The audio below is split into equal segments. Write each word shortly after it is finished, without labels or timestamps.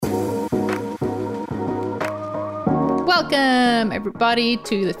Welcome, everybody,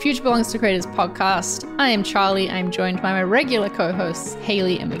 to the Future Belongs to Creators podcast. I am Charlie. I'm joined by my regular co-hosts,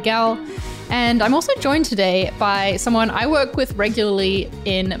 Haley and Miguel. And I'm also joined today by someone I work with regularly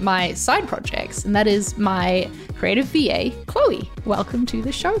in my side projects, and that is my creative VA, Chloe. Welcome to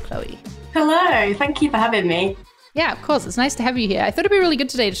the show, Chloe. Hello. Thank you for having me. Yeah, of course. It's nice to have you here. I thought it'd be really good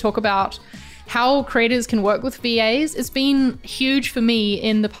today to talk about how creators can work with VAs. It's been huge for me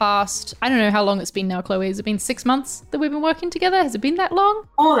in the past. I don't know how long it's been now, Chloe. Has it been 6 months that we've been working together? Has it been that long?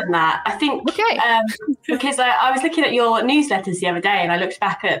 More than that, I think. Okay. Because I was looking at your newsletters the other day and I looked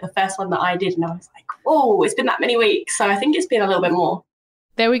back at the first one that I did and I was like, oh, it's been that many weeks. So I think it's been a little bit more.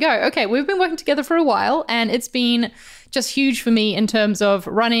 There we go. Okay, we've been working together for a while and it's been just huge for me in terms of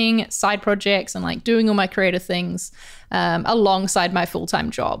running side projects and like doing all my creative things alongside my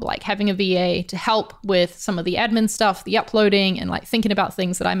full-time job, like having a VA to help with some of the admin stuff, the uploading, and like thinking about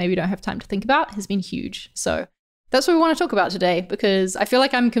things that I maybe don't have time to think about has been huge. So that's what we want to talk about today, because I feel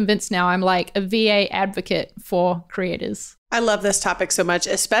like I'm convinced now I'm like a VA advocate for creators. I love this topic so much,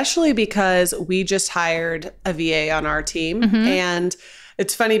 especially because we just hired a VA on our team. And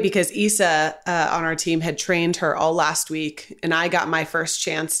it's funny because Issa on our team had trained her all last week, and I got my first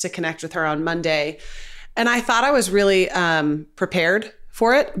chance to connect with her on Monday. And I thought I was really prepared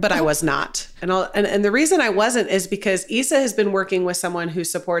for it, but I was not. And the reason I wasn't is because Issa has been working with someone who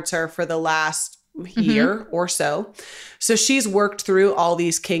supports her for the last year or so. So she's worked through all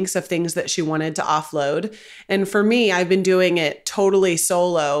these kinks of things that she wanted to offload. And for me, I've been doing it totally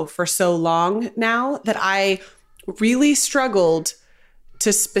solo for so long now that I really struggled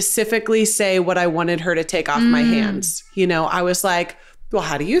to specifically say what I wanted her to take off my hands. You know, I was like, well,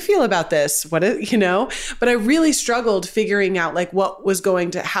 how do you feel about this? But I really struggled figuring out like what was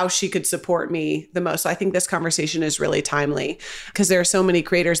how she could support me the most. So I think this conversation is really timely because there are so many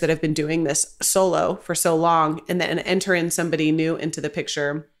creators that have been doing this solo for so long and then enter in somebody new into the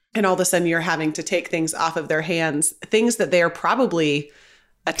picture. And all of a sudden you're having to take things off of their hands, things that they are probably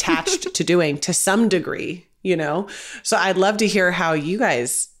attached to doing to some degree, you know? So I'd love to hear how you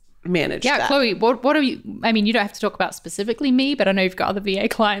guys manage that. Yeah, Chloe, what are you, I mean, you don't have to talk about specifically me, but I know you've got other VA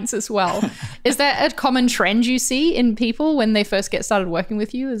clients as well. Is that a common trend you see in people when they first get started working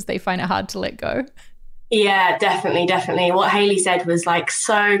with you, as they find it hard to let go? Yeah, definitely. What Haley said was like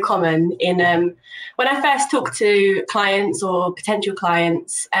so common in when I first talk to clients or potential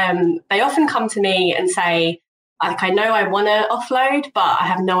clients, they often come to me and say, like, I know I want to offload, but I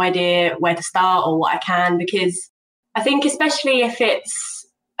have no idea where to start or what I can, because I think especially if it's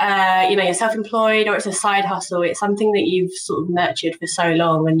you're self-employed or it's a side hustle, it's something that you've sort of nurtured for so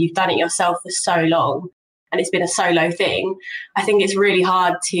long and you've done it yourself for so long and it's been a solo thing. I think it's really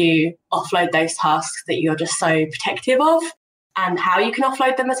hard to offload those tasks that you're just so protective of and how you can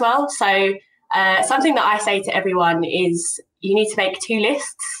offload them as well. So something that I say to everyone is you need to make 2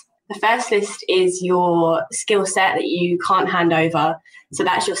 lists. The first list is your skill set that you can't hand over. So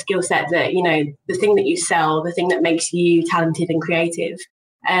that's your skill set that, you know, the thing that you sell, the thing that makes you talented and creative.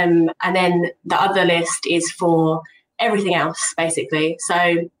 And then the other list is for everything else, basically.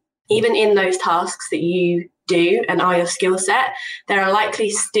 So even in those tasks that you do and are your skill set, there are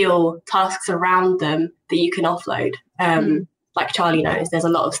likely still tasks around them that you can offload. Like Charlie knows, there's a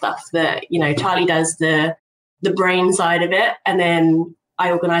lot of stuff that, you know, Charlie does the brain side of it, and then I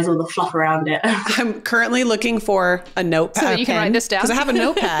organize all the fluff around it. I'm currently looking for a notepad. So that you can write this down. Because I have a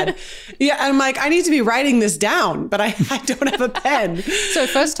notepad. Yeah, I'm like, I need to be writing this down, but I don't have a pen. So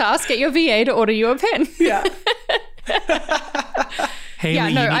first task, get your VA to order you a pen. Yeah.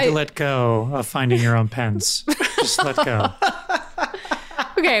 Haley, you need to let go of finding your own pens. Just let go.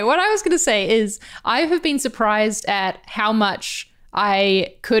 Okay, what I was going to say is I have been surprised at how much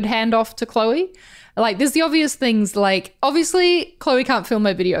I could hand off to Chloe. Like, there's the obvious things, like, obviously, Chloe can't film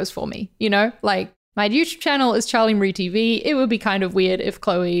my videos for me, you know? Like, my YouTube channel is Charlie Marie TV. It would be kind of weird if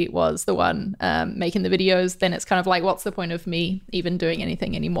Chloe was the one making the videos. Then it's kind of like, what's the point of me even doing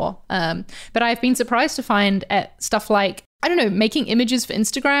anything anymore? But I've been surprised to find at stuff like, I don't know, making images for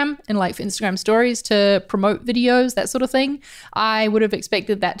Instagram and like for Instagram stories to promote videos, that sort of thing. I would have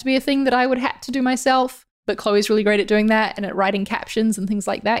expected that to be a thing that I would have to do myself. But Chloe's really great at doing that and at writing captions and things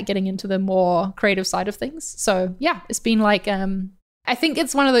like that, getting into the more creative side of things. So yeah, it's been like, I think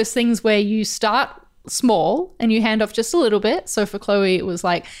it's one of those things where you start small and you hand off just a little bit. So for Chloe, it was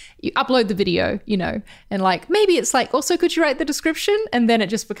like, you upload the video, you know, and like, maybe it's like, also, could you write the description? And then it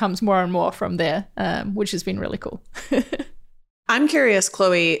just becomes more and more from there, which has been really cool. I'm curious,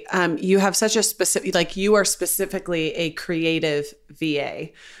 Chloe, you have such a specific, like you are specifically a creative VA.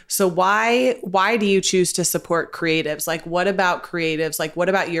 So why do you choose to support creatives? Like what about creatives? Like what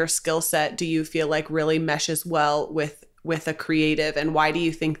about your skill set do you feel like really meshes well with a creative? And why do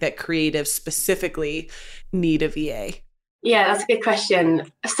you think that creatives specifically need a VA? Yeah, that's a good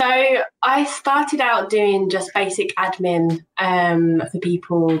question. So I started out doing just basic admin for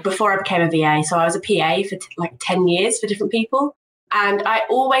people before I became a VA. So I was a PA for like 10 years for different people. And I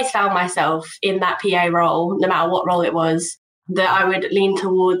always found myself in that PA role, no matter what role it was, that I would lean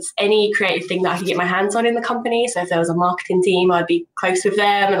towards any creative thing that I could get my hands on in the company. So if there was a marketing team, I'd be close with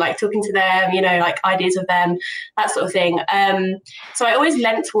them and like talking to them, you know, like ideas of them, that sort of thing. So I always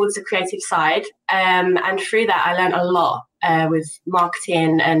leant towards the creative side. And through that, I learned a lot with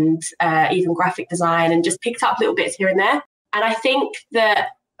marketing and even graphic design, and just picked up little bits here and there. And I think that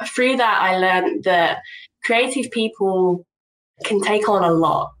through that, I learned that creative people can take on a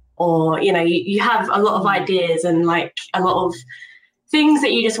lot, or, you know, you have a lot of ideas and like a lot of things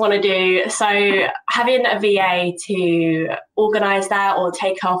that you just want to do. So having a VA to organize that or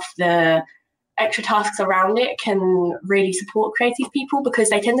take off the extra tasks around it can really support creative people,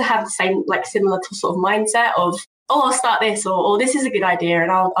 because they tend to have the same, like similar to sort of mindset of, oh, I'll start this, or this is a good idea and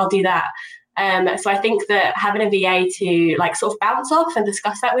I'll do that. So I think that having a VA to like sort of bounce off and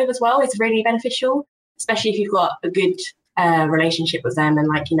discuss that with as well is really beneficial, especially if you've got a good relationship with them and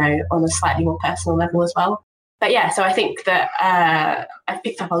like, you know, on a slightly more personal level as well. But yeah, so I think that I've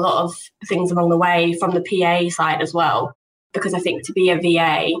picked up a lot of things along the way from the PA side as well, because I think to be a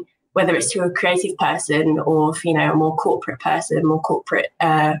VA, whether it's to a creative person or, you know, a more corporate person, more corporate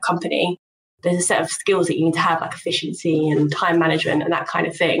company, there's a set of skills that you need to have, like efficiency and time management and that kind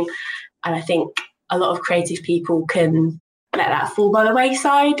of thing. And I think a lot of creative people can let that fall by the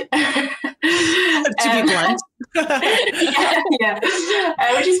wayside. To be blunt. yeah.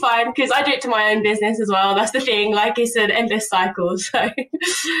 Which is fine, because I do it to my own business as well. That's the thing, like it's an endless cycle. So,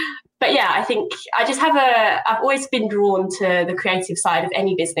 but yeah, I think I just I've always been drawn to the creative side of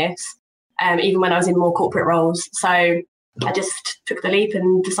any business, even when I was in more corporate roles. So I just took the leap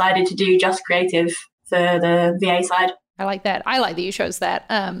and decided to do just creative for the VA side. I like that. I like that you chose that.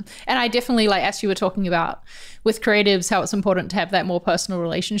 And I definitely, like, as you were talking about with creatives, how it's important to have that more personal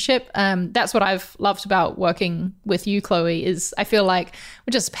relationship. That's what I've loved about working with you, Chloe, is I feel like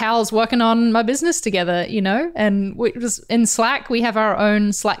we're just pals working on my business together, you know, and we just in Slack, we have our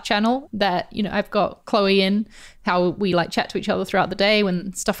own Slack channel that, you know, I've got Chloe in, how we like chat to each other throughout the day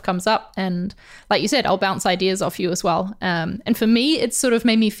when stuff comes up. And like you said, I'll bounce ideas off you as well. And for me, it's sort of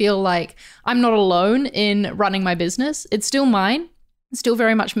made me feel like I'm not alone in running my business. It's still mine. It's still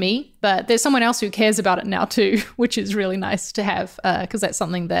very much me, but there's someone else who cares about it now too, which is really nice to have, because that's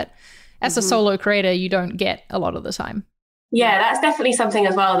something that as a solo creator, you don't get a lot of the time. Yeah, that's definitely something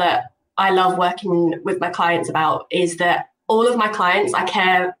as well that I love working with my clients about, is that all of my clients, I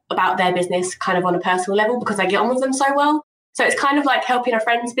care about their business kind of on a personal level because I get on with them so well. So it's kind of like helping a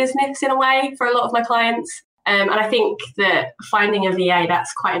friend's business in a way for a lot of my clients. And I think that finding a VA,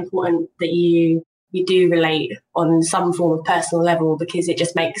 that's quite important, that you do relate on some form of personal level, because it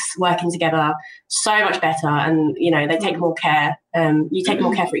just makes working together so much better. And, you know, they take more care. You take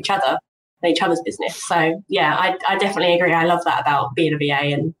more care for each other and each other's business. So, yeah, I definitely agree. I love that about being a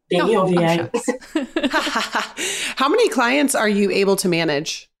VA and being your VA. How many clients are you able to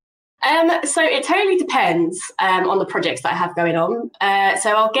manage? So it totally depends on the projects that I have going on.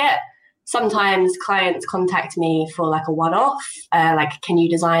 So I'll get sometimes clients contact me for like a one-off, like, can you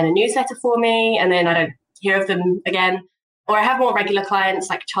design a newsletter for me? And then I don't hear of them again. Or I have more regular clients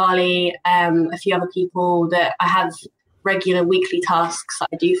like Charlie, a few other people that I have regular weekly tasks that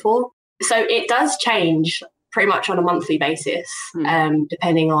I do for. So it does change pretty much on a monthly basis,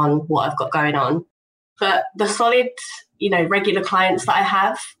 depending on what I've got going on. But the solid, you know, regular clients that I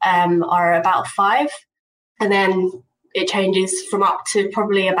have are about 5. And then it changes from up to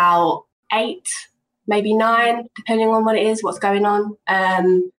probably about 8, maybe 9, depending on what it is, what's going on.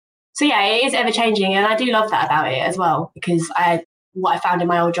 So yeah, it is ever changing. And I do love that about it as well, because what I found in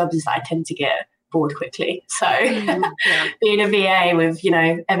my old jobs is that I tend to get bored quickly. So being a VA with, you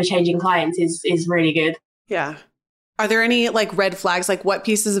know, ever changing clients is really good. Yeah. Are there any like red flags? Like what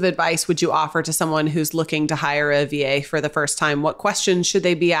pieces of advice would you offer to someone who's looking to hire a VA for the first time? What questions should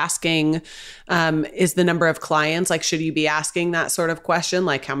they be asking? Is the number of clients, like, should you be asking that sort of question?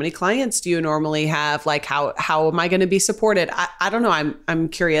 Like, how many clients do you normally have? Like, how am I going to be supported? I don't know. I'm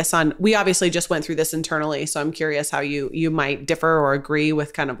curious on, we obviously just went through this internally. So I'm curious how you might differ or agree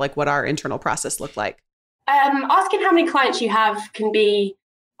with kind of like what our internal process looked like. Asking how many clients you have can be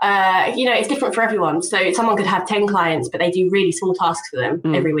it's different for everyone. So someone could have 10 clients, but they do really small tasks for them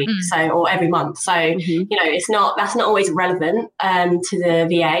every week, or every month. So, that's not always relevant to the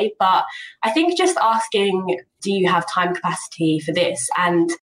VA. But I think just asking, do you have time capacity for this?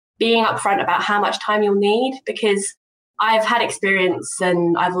 And being upfront about how much time you'll need, because I've had experience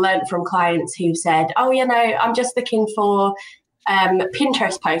and I've learned from clients who said, I'm just looking for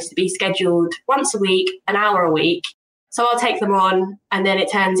Pinterest posts to be scheduled once a week, an hour a week. So I'll take them on, and then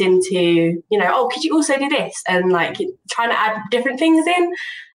it turns into, could you also do this? And like trying to add different things in.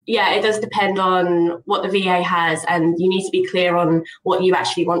 Yeah, it does depend on what the VA has, and you need to be clear on what you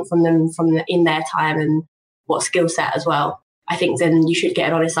actually want from them in their time and what skill set as well. I think then you should get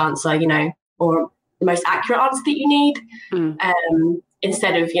an honest answer, or the most accurate answer that you need,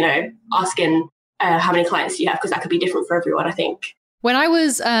 instead of, asking how many clients you have, because that could be different for everyone, I think. When I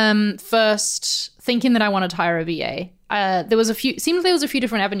was first thinking that I wanted to hire a VA, there was a few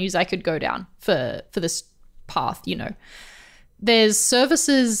different avenues I could go down for this path, There's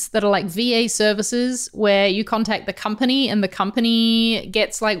services that are like VA services where you contact the company and the company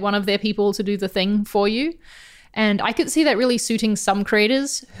gets like one of their people to do the thing for you. And I could see that really suiting some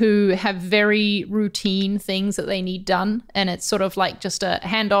creators who have very routine things that they need done. And it's sort of like just a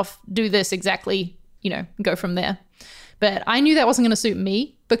handoff, do this exactly, go from there. But I knew that wasn't going to suit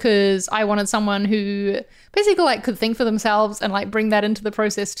me because I wanted someone who basically like could think for themselves and like bring that into the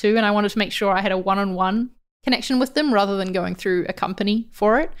process too. And I wanted to make sure I had a one-on-one connection with them rather than going through a company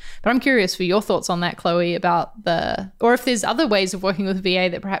for it. But I'm curious for your thoughts on that, Chloe, about or if there's other ways of working with VA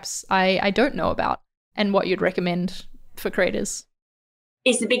that perhaps I don't know about and what you'd recommend for creators.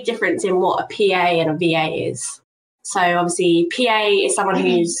 It's a big difference in what a PA and a VA is. So obviously PA is someone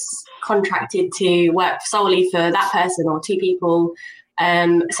who's contracted to work solely for that person or two people.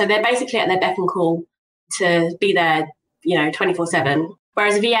 So they're basically at their beck and call to be there, 24/7.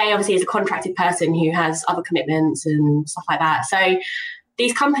 Whereas a VA obviously is a contracted person who has other commitments and stuff like that. So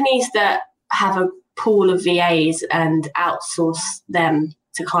these companies that have a pool of VAs and outsource them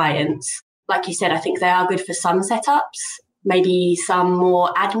to clients, like you said, I think they are good for some setups, maybe some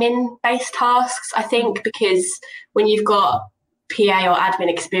more admin-based tasks, I think, because when you've got PA or admin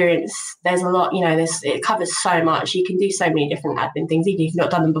experience, there's a lot, it covers so much. You can do so many different admin things, even if you've not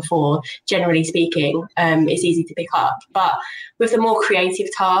done them before. Generally speaking, it's easy to pick up. But with the more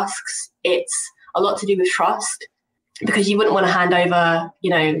creative tasks, it's a lot to do with trust, because you wouldn't want to hand over,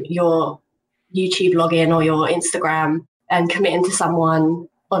 your YouTube login or your Instagram and committing to someone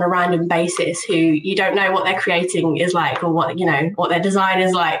on a random basis who you don't know what they're creating is like, or what their design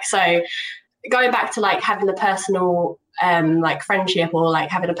is like. So going back to like having the personal like friendship or like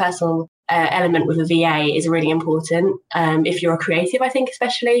having a personal element with a VA is really important. If you're a creative, I think,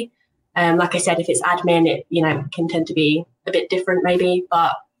 especially, like I said, if it's admin, it, can tend to be a bit different maybe,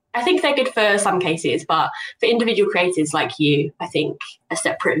 but I think they're good for some cases. But for individual creators like you, I think a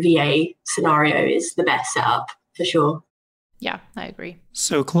separate VA scenario is the best setup for sure. Yeah, I agree.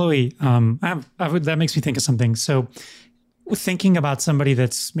 So Chloe, that makes me think of something. So thinking about somebody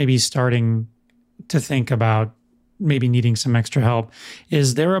that's maybe starting to think about maybe needing some extra help,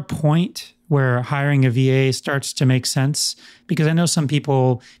 is there a point where hiring a VA starts to make sense? Because I know some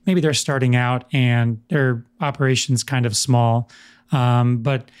people, maybe they're starting out and their operation's kind of small.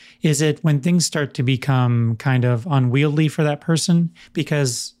 But is it when things start to become kind of unwieldy for that person?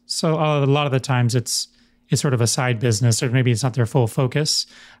 Because a lot of the times it's sort of a side business, or maybe it's not their full focus.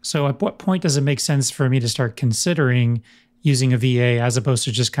 So at what point does it make sense for me to start considering using a VA as opposed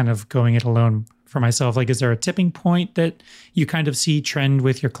to just kind of going it alone for myself? Like, is there a tipping point that you kind of see trend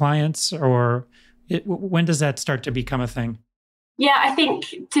with your clients, or when does that start to become a thing? Yeah, I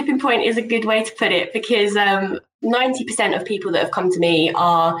think tipping point is a good way to put it, because 90% of people that have come to me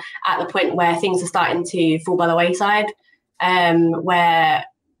are at the point where things are starting to fall by the wayside, where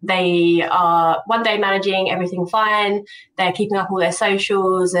they are one day managing everything fine, they're keeping up all their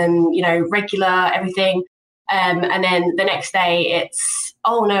socials and, regular everything. And then the next day it's,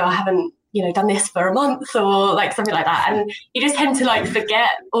 oh no, I haven't, done this for a month, or like something like that. And you just tend to like forget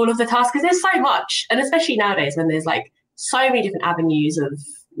all of the tasks, because there's so much. And especially nowadays when there's like so many different avenues of,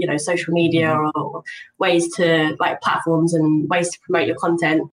 social media or ways to like platforms and ways to promote your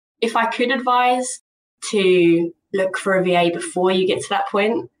content. If I could advise to look for a VA before you get to that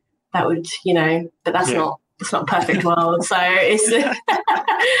point, that would, but that's not a perfect world. So it's,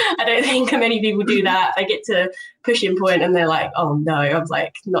 I don't think many people do that. They get to pushing point and they're like, oh no, I've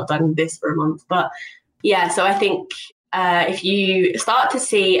like not done this for a month. But yeah, so I think if you start to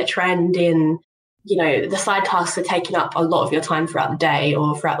see a trend in, the side tasks are taking up a lot of your time throughout the day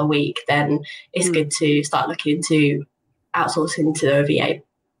or throughout the week, then it's good to start looking into outsourcing to a VA.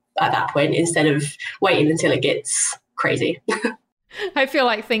 at that point instead of waiting until it gets crazy. I feel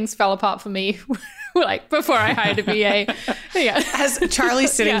like things fell apart for me like before I hired a VA. Yeah. As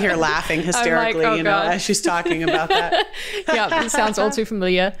Charlie's sitting here laughing hysterically, like, oh, God. as she's talking about that. Yeah, it sounds all too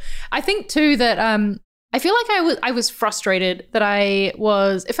familiar. I think too that I feel like I was frustrated that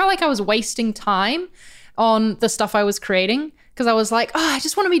it felt like I was wasting time on the stuff I was creating, because I was like, I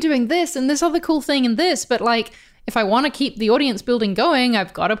just want to be doing this and this other cool thing and this, but like if I want to keep the audience building going,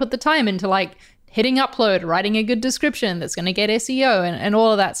 I've got to put the time into like hitting upload, writing a good description that's going to get SEO and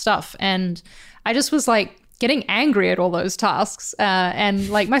all of that stuff. And I just was like getting angry at all those tasks. And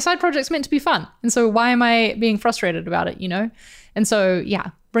like my side project's meant to be fun. And so why am I being frustrated about it, And so,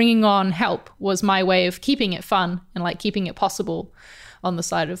 yeah, bringing on help was my way of keeping it fun and like keeping it possible on the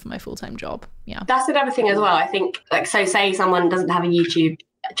side of my full-time job. Yeah. That's another thing as well. I think like, so say someone doesn't have a YouTube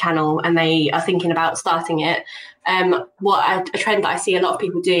channel and they are thinking about starting it. A trend that I see a lot of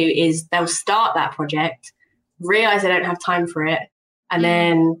people do is they'll start that project, realize they don't have time for it, and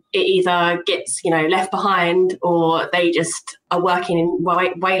then it either gets left behind, or they just are working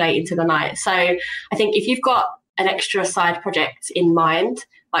way late into the night. So I think if you've got an extra side project in mind,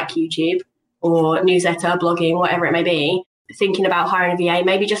 like YouTube or newsletter, blogging, whatever it may be, thinking about hiring a VA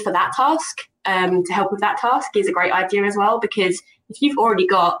maybe just for that task, to help with that task is a great idea as well. Because if you've already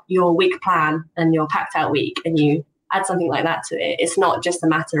got your week plan and your packed out week and you add something like that to it, it's not just a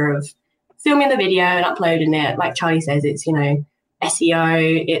matter of filming the video and uploading it. Like Charlie says, it's,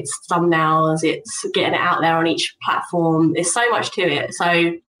 SEO, it's thumbnails, it's getting it out there on each platform. There's so much to it. So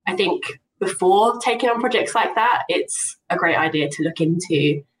I think before taking on projects like that, it's a great idea to look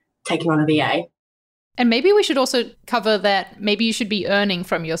into taking on a VA. And maybe we should also cover that maybe you should be earning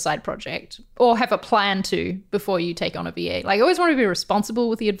from your side project, or have a plan to before you take on a VA. Like, I always want to be responsible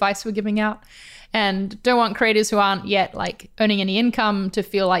with the advice we're giving out, and don't want creators who aren't yet like earning any income to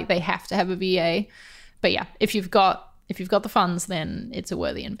feel like they have to have a VA. But yeah, if you've got the funds, then it's a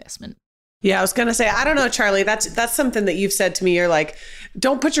worthy investment. Yeah, I was going to say, I don't know, Charlie, that's something that you've said to me. You're like,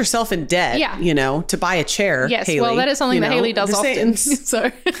 don't put yourself in debt, to buy a chair. Yes, Haley, well, that is something that Haley does often.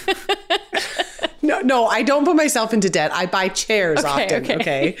 So No, I don't put myself into debt. I buy chairs often.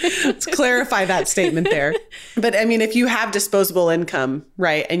 Okay. Let's clarify that statement there. But I mean, if you have disposable income,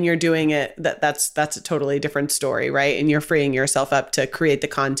 right, and you're doing it, that's a totally different story, right? And you're freeing yourself up to create the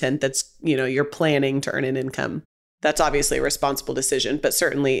content that's, you're planning to earn an income. That's obviously a responsible decision. But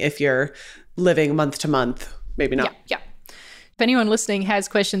certainly if you're living month to month, maybe not. Yeah. If anyone listening has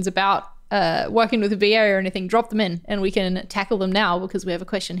questions about working with a VA or anything, drop them in and we can tackle them now, because we have a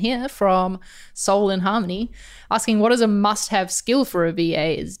question here from Soul in Harmony asking, what is a must-have skill for a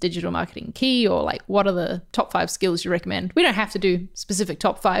VA? Is digital marketing key, or like what are the top 5 skills you recommend? We don't have to do specific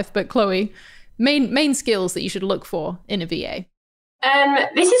top 5, but Chloe, main skills that you should look for in a VA.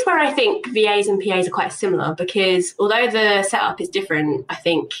 This is where I think VAs and PAs are quite similar, because although the setup is different, I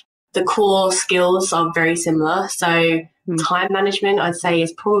think the core skills are very similar. So time management, I'd say,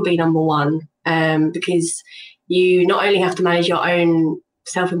 is probably number one, because you not only have to manage your own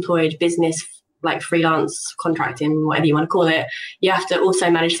self-employed business, like freelance contracting, whatever you want to call it, you have to also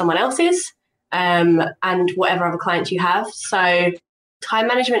manage someone else's and whatever other clients you have. So time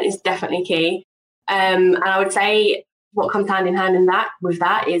management is definitely key. And I would say what comes hand in hand with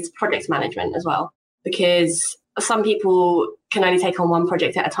that is project management as well, because some people can only take on one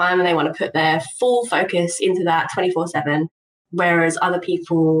project at a time and they want to put their full focus into that 24/7, whereas other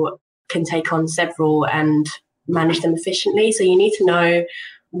people can take on several and manage them efficiently. So you need to know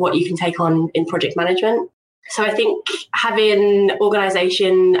what you can take on in project management. So I think having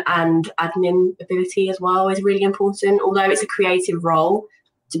organization and admin ability as well is really important. Although it's a creative role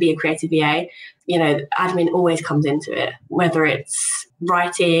to be a creative VA, admin always comes into it, whether it's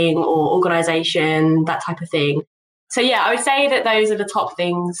writing or organization, that type of thing. So yeah, I would say that those are the top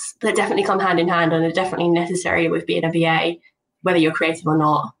things that definitely come hand in hand and are definitely necessary with being a VA, whether you're creative or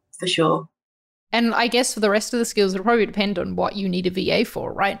not, for sure. And I guess for the rest of the skills, it'll probably depend on what you need a VA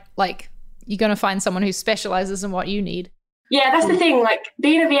for, right? Like, you're going to find someone who specializes in what you need. Yeah, that's the thing. Like,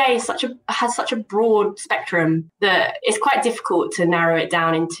 being a VA has such a broad spectrum that it's quite difficult to narrow it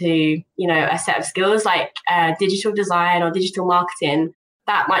down into, a set of skills like digital design or digital marketing.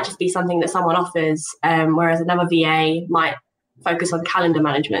 That might just be something that someone offers, whereas another VA might focus on calendar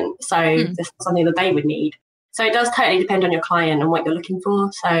management. So that's something that they would need. So it does totally depend on your client and what you're looking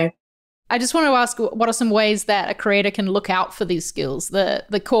for. So I just want to ask, what are some ways that a creator can look out for these skills?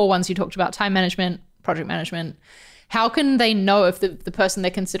 The core ones you talked about, time management, project management. How can they know if the person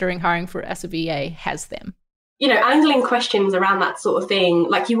they're considering hiring for as a VA has them? Angling questions around that sort of thing,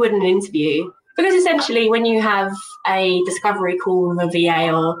 like you would in an interview. Because essentially when you have a discovery call with a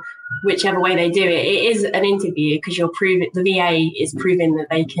VA or whichever way they do it, it is an interview because the VA is proving that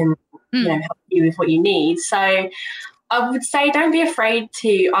they can help you with what you need. So I would say don't be afraid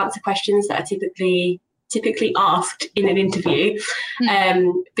to answer questions that are typically asked in an interview,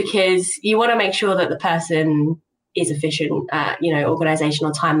 because you want to make sure that the person is efficient at,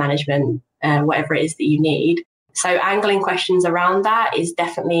 organizational time management, whatever it is that you need. So angling questions around that is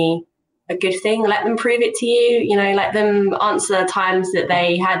definitely a good thing. Let them prove it to you, let them answer times that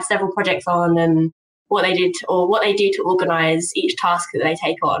they had several projects on and what they did or what they do to organize each task that they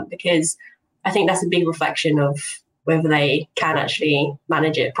take on, because I think that's a big reflection of whether they can actually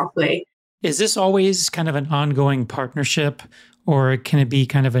manage it properly. Is this always kind of an ongoing partnership, or can it be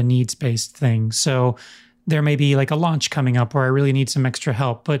kind of a needs-based thing? So there may be like a launch coming up where I really need some extra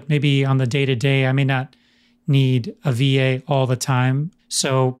help, but maybe on the day-to-day, I may not need a VA all the time.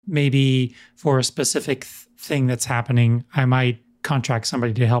 So maybe for a specific thing that's happening, I might contract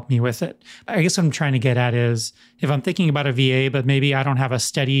somebody to help me with it. I guess what I'm trying to get at is if I'm thinking about a VA, but maybe I don't have a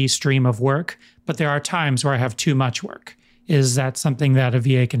steady stream of work, but there are times where I have too much work. Is that something that a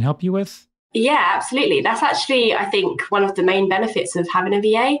VA can help you with? Yeah, absolutely. That's actually, I think, one of the main benefits of having a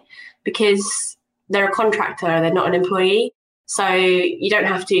VA, because they're a contractor, they're not an employee. So you don't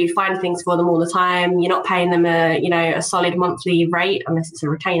have to find things for them all the time. You're not paying them a solid monthly rate unless it's a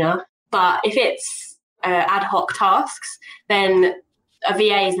retainer. But if it's ad hoc tasks, then a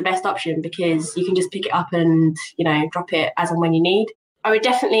VA is the best option because you can just pick it up and, drop it as and when you need. I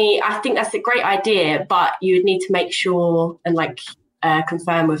think that's a great idea, but you would need to make sure and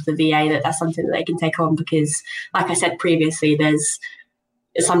confirm with the VA that that's something that they can take on, because like I said previously, there's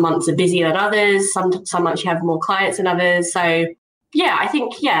some months are busier than others. Some months you have more clients than others. So yeah, I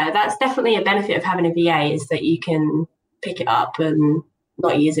think, that's definitely a benefit of having a VA, is that you can pick it up and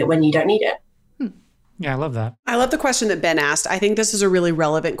not use it when you don't need it. Yeah, I love that. I love the question that Ben asked. I think this is a really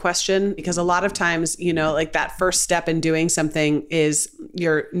relevant question because a lot of times, that first step in doing something is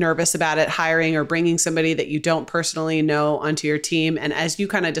you're nervous about it, hiring or bringing somebody that you don't personally know onto your team. And as you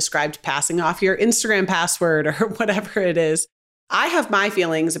kind of described, passing off your Instagram password or whatever it is. I have my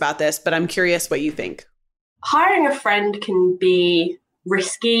feelings about this, but I'm curious what you think. Hiring a friend can be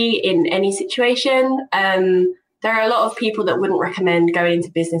risky in any situation. There are a lot of people that wouldn't recommend going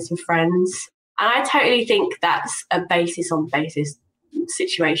into business with friends. And I totally think that's a basis on basis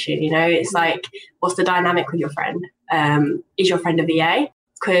situation. It's like, what's the dynamic with your friend? Is your friend a VA?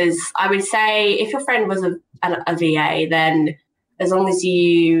 Because I would say if your friend was a VA, then as long as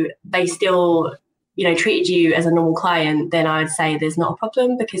they still treated you as a normal client, then I'd say there's not a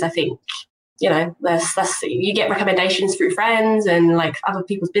problem, because I think, you get recommendations through friends and other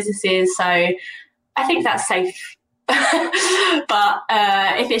people's businesses. So I think that's safe. But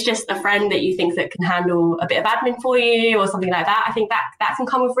if it's just a friend that you think that can handle a bit of admin for you or something like that, I think that can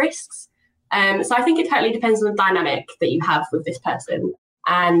come with risks. So I think it totally depends on the dynamic that you have with this person.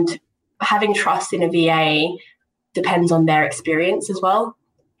 And having trust in a VA depends on their experience as well.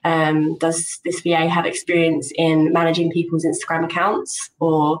 Does this VA have experience in managing people's Instagram accounts,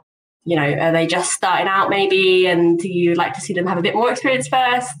 or, are they just starting out maybe, and do you like to see them have a bit more experience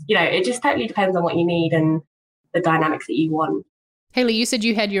first? It just totally depends on what you need and the dynamics that you want. Haley, you said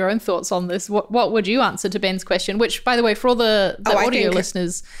you had your own thoughts on this. What would you answer to Ben's question? Which, by the way, for all the audio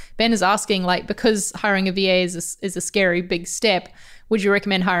listeners, Ben is asking, because hiring a VA is a scary big step, would you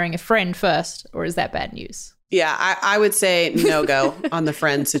recommend hiring a friend first, or is that bad news? Yeah, I would say no go on the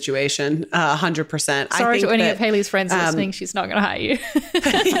friend situation, 100%. Sorry to any of Haley's friends listening. She's not going to hire you.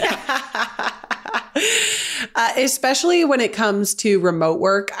 Especially when it comes to remote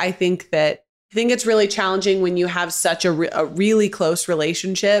work, I think it's really challenging when you have such a really close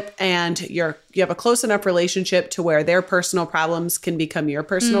relationship and you have a close enough relationship to where their personal problems can become your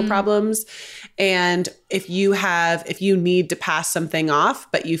personal problems. And if you need to pass something off,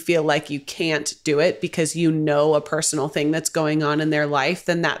 but you feel like you can't do it because a personal thing that's going on in their life,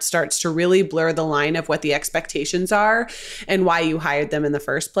 then that starts to really blur the line of what the expectations are and why you hired them in the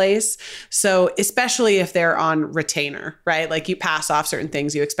first place. So especially if they're on retainer, right? You pass off certain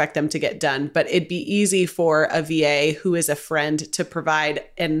things, you expect them to get done, but it'd be easy for a VA who is a friend to provide,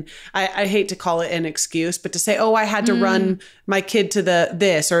 and I hate to call it an excuse, but to say, oh, I had to run my kid to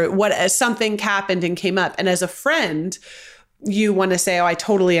this, or something happened and came up. And as a friend, you want to say, oh, I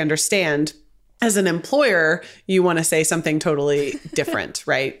totally understand. As an employer, you want to say something totally different,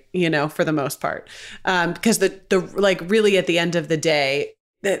 right? For the most part, because really at the end of the day,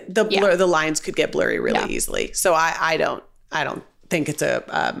 the lines could get blurry really easily. So I don't think it's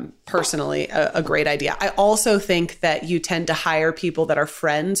personally a great idea. I also think that you tend to hire people that are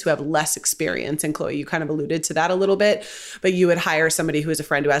friends who have less experience. And Chloe, you kind of alluded to that a little bit, but you would hire somebody who is a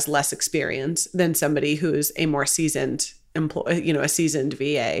friend who has less experience than somebody who's a more seasoned employee, a seasoned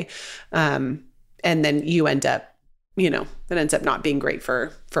VA. And then you end up, that ends up not being great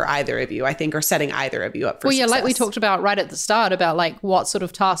for either of you, I think, or setting either of you up for success. Like we talked about right at the start about like what sort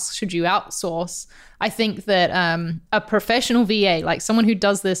of tasks should you outsource. I think that a professional VA, like someone who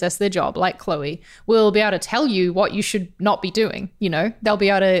does this as their job, like Chloe, will be able to tell you what you should not be doing. They'll be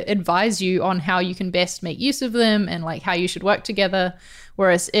able to advise you on how you can best make use of them and like how you should work together.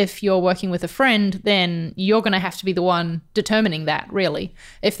 Whereas if you're working with a friend, then you're going to have to be the one determining that, really,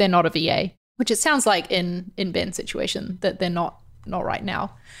 if they're not a VA. Which it sounds like in Ben's situation that they're not right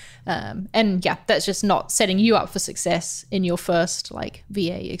now. And yeah, that's just not setting you up for success in your first like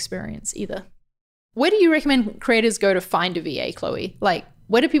VA experience either. Where do you recommend creators go to find a VA, Chloe? Like,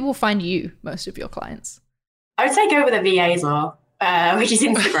 where do people find you, most of your clients? I would say go where the VAs are, which is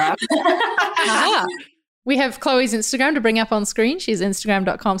Instagram. We have Chloe's Instagram to bring up on screen. She's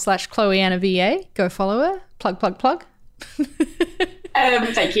instagram.com/ChloeAnnaVA. Go follow her. Plug.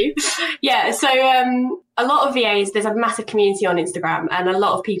 Thank you. Yeah, so a lot of VAs, there's a massive community on Instagram, and a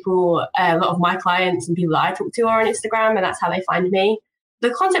lot of people, a lot of my clients and people that I talk to are on Instagram, and that's how they find me. The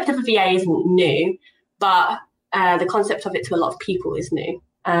concept of a VA isn't new, but the concept of it to a lot of people is new,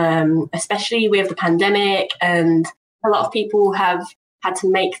 especially with the pandemic, and a lot of people have had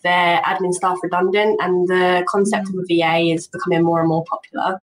to make their admin staff redundant, and the concept of a VA is becoming more and more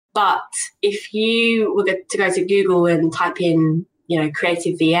popular. But if you were to go to Google and type in,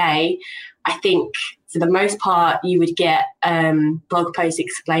 creative VA, I think for the most part you would get blog posts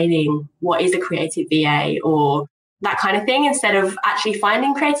explaining what is a creative VA or that kind of thing, instead of actually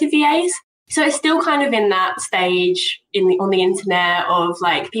finding creative VAs. So it's still kind of in that stage on the internet of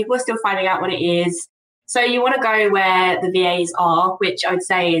like people are still finding out what it is. So you want to go where the VAs are, which I would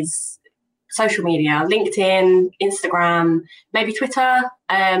say is social media, LinkedIn, Instagram, maybe Twitter,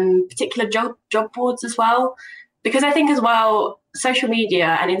 particular job boards as well. Because I think as well, social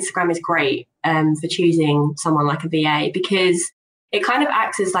media and Instagram is great for choosing someone like a VA, because it kind of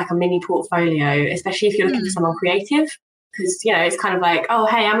acts as like a mini portfolio, especially if you're looking for someone creative. Because, it's kind of like, oh,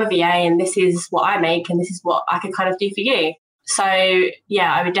 hey, I'm a VA and this is what I make and this is what I could kind of do for you. So,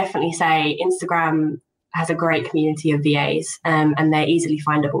 yeah, I would definitely say Instagram has a great community of VAs and they're easily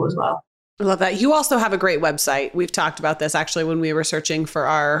findable as well. I love that. You also have a great website. We've talked about this actually when we were searching for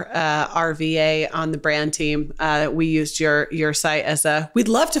our VA on the brand team. We used your site as we'd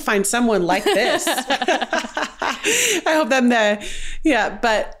love to find someone like this. I hope them there. Yeah.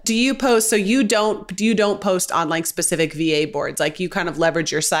 But do you post, so you don't post on like specific VA boards, like you kind of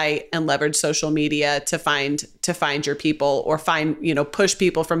leverage your site and leverage social media to find your people, or push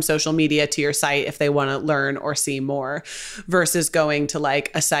people from social media to your site if they want to learn or see more, versus going to like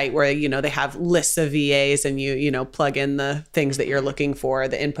a site where, they have lists of VAs and you plug in the things that you're looking for,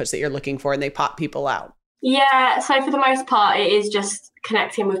 the inputs that you're looking for, and they pop people out. Yeah, so for the most part, it is just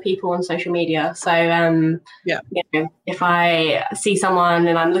connecting with people on social media. So, if I see someone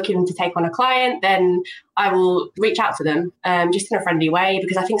and I'm looking to take on a client, then I will reach out to them just in a friendly way,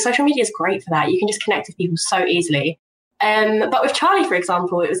 because I think social media is great for that. You can just connect with people so easily. But with Charlie, for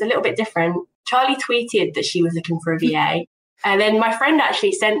example, it was a little bit different. Charlie tweeted that she was looking for a VA. And then my friend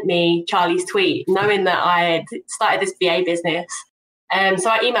actually sent me Charlie's tweet, knowing that I had started this VA business. So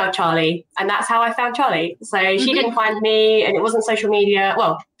I emailed Charlie, and that's how I found Charlie. So she didn't find me, and it wasn't social media.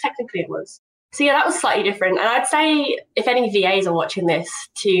 Well, technically it was. So yeah, that was slightly different. And I'd say if any VAs are watching this,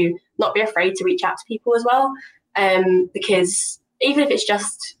 to not be afraid to reach out to people as well. Because even if it's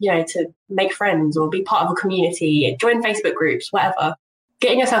just, to make friends or be part of a community, join Facebook groups, whatever,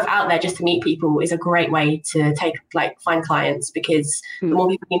 getting yourself out there just to meet people is a great way to find clients, because the more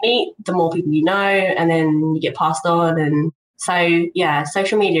people you meet, the more people you know, and then you get passed on. And so, yeah,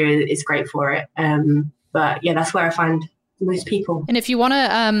 social media is great for it. But yeah, that's where I find most people. And if you want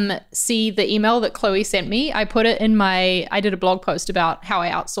to see the email that Chloe sent me, I put it in I did a blog post about how I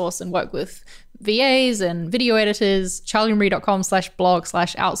outsource and work with VAs and video editors,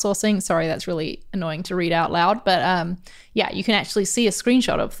 charliemarie.com/blog/outsourcing. Sorry, that's really annoying to read out loud. But yeah, you can actually see a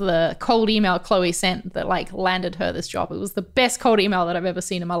screenshot of the cold email Chloe sent that landed her this job. It was the best cold email that I've ever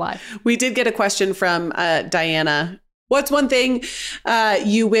seen in my life. We did get a question from Diana. What's one thing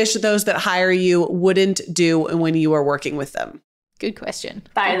you wish those that hire you wouldn't do when you are working with them? Good question.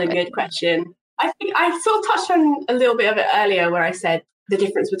 That is a good question. I think I sort of touched on a little bit of it earlier where I said the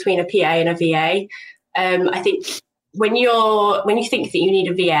difference between a PA and a VA. I think when you think that you need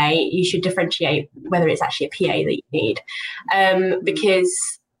a VA, you should differentiate whether it's actually a PA that you need,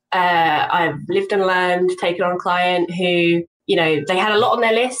 because I've lived and learned, taken on a client who, they had a lot on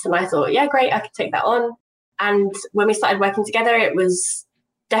their list, and I thought, yeah, great, I could take that on. And when we started working together, it was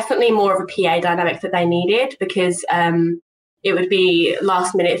definitely more of a PA dynamic that they needed, because it would be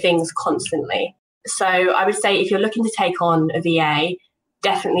last minute things constantly. So I would say if you're looking to take on a VA,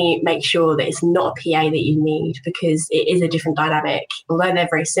 definitely make sure that it's not a PA that you need, because it is a different dynamic. Although they're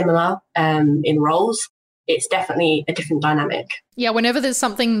very similar in roles, it's definitely a different dynamic. Yeah, whenever there's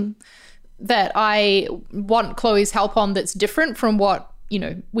something that I want Chloe's help on that's different from what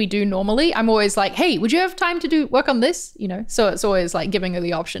we do normally, I'm always like, hey, would you have time to work on this? So it's always like giving her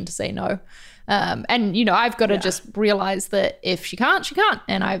the option to say no. And I've got to just realize that if she can't, she can't.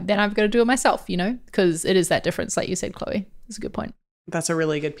 And then I've got to do it myself, because it is that difference, like you said, Chloe. It's a good point. That's a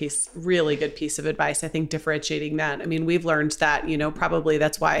really good piece of advice. I think differentiating that. I mean, we've learned that, probably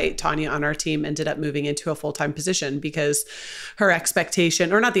that's why Tanya on our team ended up moving into a full-time position, because her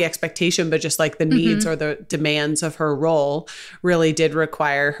expectation, or not the expectation, but just like the needs or the demands of her role really did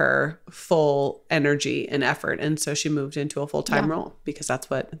require her full energy and effort. And so she moved into a full-time role, because that's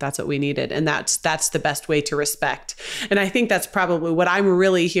what we needed. And that's the best way to respect. And I think that's probably what I'm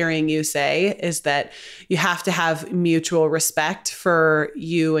really hearing you say, is that you have to have mutual respect for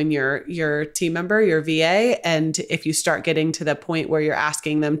you and your team member, your VA. And if you start getting to the point where you're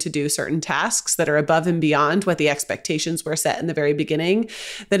asking them to do certain tasks that are above and beyond what the expectations were set in the very beginning,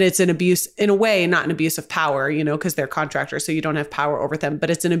 then it's an abuse, in a way, not an abuse of power, because they're contractors, so you don't have power over them, but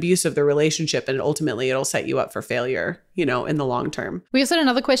it's an abuse of the relationship, and ultimately it'll set you up for failure, in the long term. We also had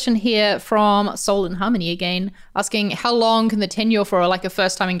another question here from Soul and Harmony again, asking how long can the tenure for like a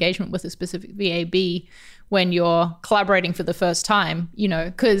first time engagement with a specific VA be when you're collaborating for the first time,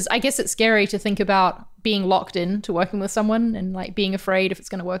 because I guess it's scary to think about being locked in to working with someone and like being afraid if it's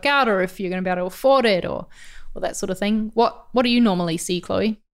going to work out or if you're going to be able to afford it or that sort of thing. What do you normally see,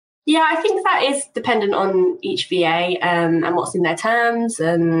 Chloe? Yeah, I think that is dependent on each VA and what's in their terms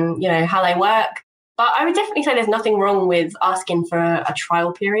and, how they work. But I would definitely say there's nothing wrong with asking for a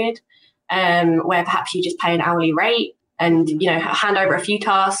trial period where perhaps you just pay an hourly rate and, hand over a few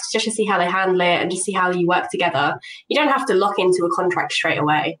tasks just to see how they handle it and just see how you work together. You don't have to lock into a contract straight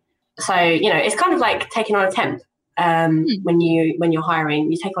away. So, it's kind of like taking on a temp when you're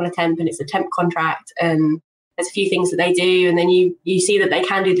hiring. You take on a temp and it's a temp contract and there's a few things that they do and then you see that they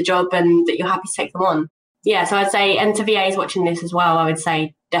can do the job and that you're happy to take them on. Yeah, so I'd say, and to VAs watching this as well, I would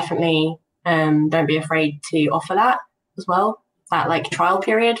say definitely don't be afraid to offer that as well, that like trial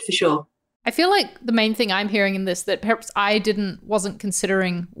period for sure. I feel like the main thing I'm hearing in this that perhaps I wasn't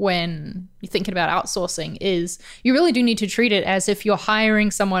considering when you're thinking about outsourcing is you really do need to treat it as if you're hiring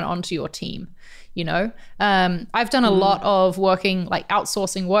someone onto your team. I've done a lot of working like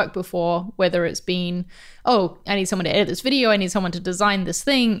outsourcing work before, whether it's been, I need someone to edit this video, I need someone to design this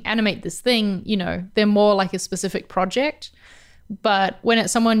thing, animate this thing, they're more like a specific project. But when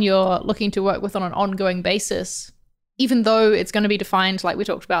it's someone you're looking to work with on an ongoing basis, even though it's going to be defined, like we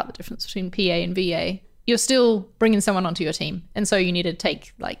talked about the difference between PA and VA, you're still bringing someone onto your team. And so you need to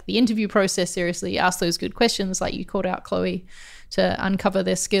take like the interview process seriously, ask those good questions like you called out, Chloe, to uncover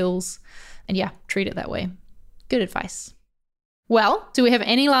their skills and treat it that way. Good advice. Well, do we have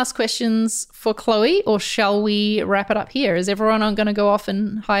any last questions for Chloe or shall we wrap it up here? Is everyone going to go off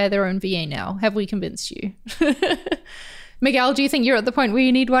and hire their own VA now? Have we convinced you? Miguel, do you think you're at the point where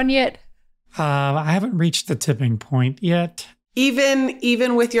you need one yet? I haven't reached the tipping point yet.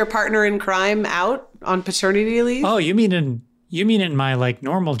 Even with your partner in crime out on paternity leave? Oh, you mean in my like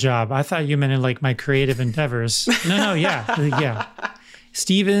normal job? I thought you meant in like my creative endeavors. No, yeah.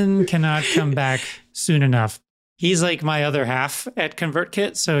 Steven cannot come back soon enough. He's like my other half at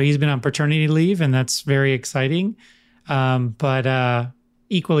ConvertKit, so he's been on paternity leave, and that's very exciting. But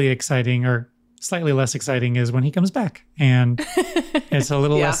equally exciting, or slightly less exciting, is when he comes back, and it's a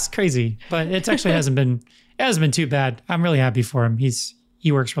little less crazy. But it actually hasn't been too bad. I'm really happy for him.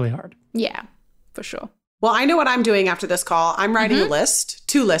 He works really hard. Yeah, for sure. Well, I know what I'm doing after this call. I'm writing a list,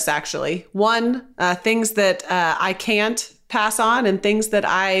 2 lists actually. One, things that I can't pass on and things that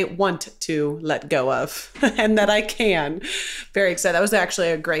I want to let go of and that I can. Very excited. That was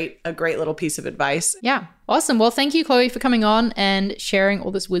actually a great little piece of advice. Yeah. Awesome. Well, thank you, Chloe, for coming on and sharing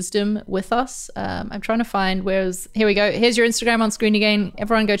all this wisdom with us. I'm trying to find here we go. Here's your Instagram on screen again.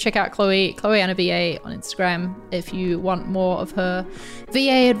 Everyone go check out Chloe Anna VA on Instagram if you want more of her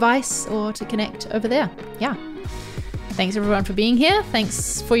VA advice or to connect over there. Yeah. Thanks everyone for being here.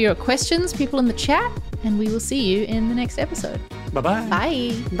 Thanks for your questions, people in the chat, and we will see you in the next episode. Bye-bye.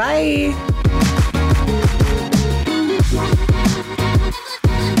 Bye. Bye.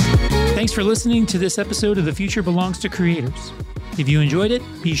 Thanks for listening to this episode of The Future Belongs to Creators. If you enjoyed it,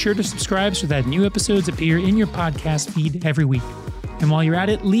 be sure to subscribe so that new episodes appear in your podcast feed every week. And while you're at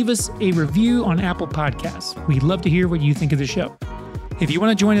it, leave us a review on Apple Podcasts. We'd love to hear what you think of the show. If you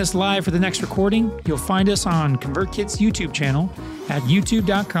want to join us live for the next recording, you'll find us on ConvertKit's YouTube channel at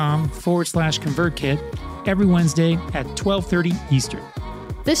youtube.com/ConvertKit every Wednesday at 12:30 Eastern.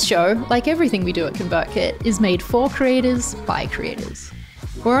 This show, like everything we do at ConvertKit, is made for creators by creators.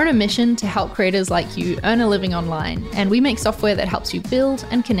 We're on a mission to help creators like you earn a living online, and we make software that helps you build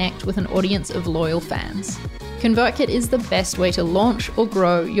and connect with an audience of loyal fans. ConvertKit is the best way to launch or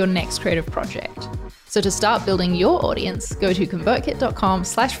grow your next creative project. So to start building your audience, go to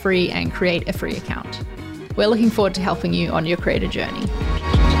convertkit.com/free and create a free account. We're looking forward to helping you on your creator journey.